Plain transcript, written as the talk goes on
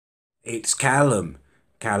It's Callum,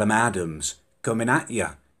 Callum Adams, coming at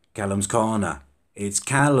ya, Callum's Corner. It's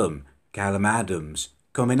Callum, Callum Adams,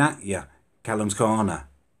 coming at ya, Callum's Corner.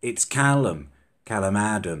 It's Callum, Callum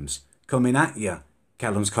Adams, coming at ya,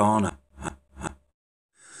 Callum's Corner.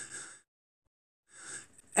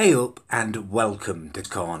 Hey up and welcome to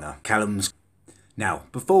Corner, Callum's. Now,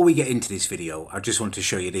 before we get into this video, I just want to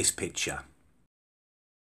show you this picture.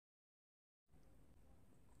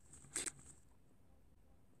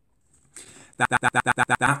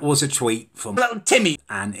 That was a tweet from little Timmy,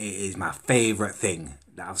 and it is my favourite thing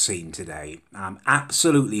that I've seen today. I'm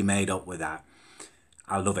absolutely made up with that.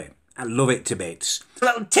 I love it. I love it to bits.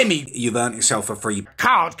 Little Timmy, you've earned yourself a free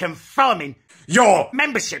card confirming your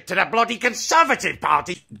membership to the bloody Conservative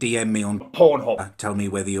Party. DM me on Pornhub. Tell me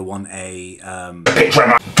whether you want a Picture of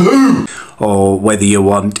my poo, or whether you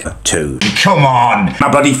want two. Come on,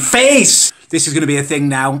 My bloody face! This is going to be a thing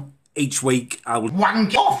now. Each week I will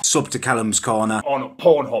wank off sub to Callum's Corner on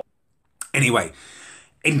Pornhub. Anyway,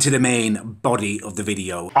 into the main body of the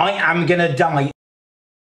video. I am gonna die.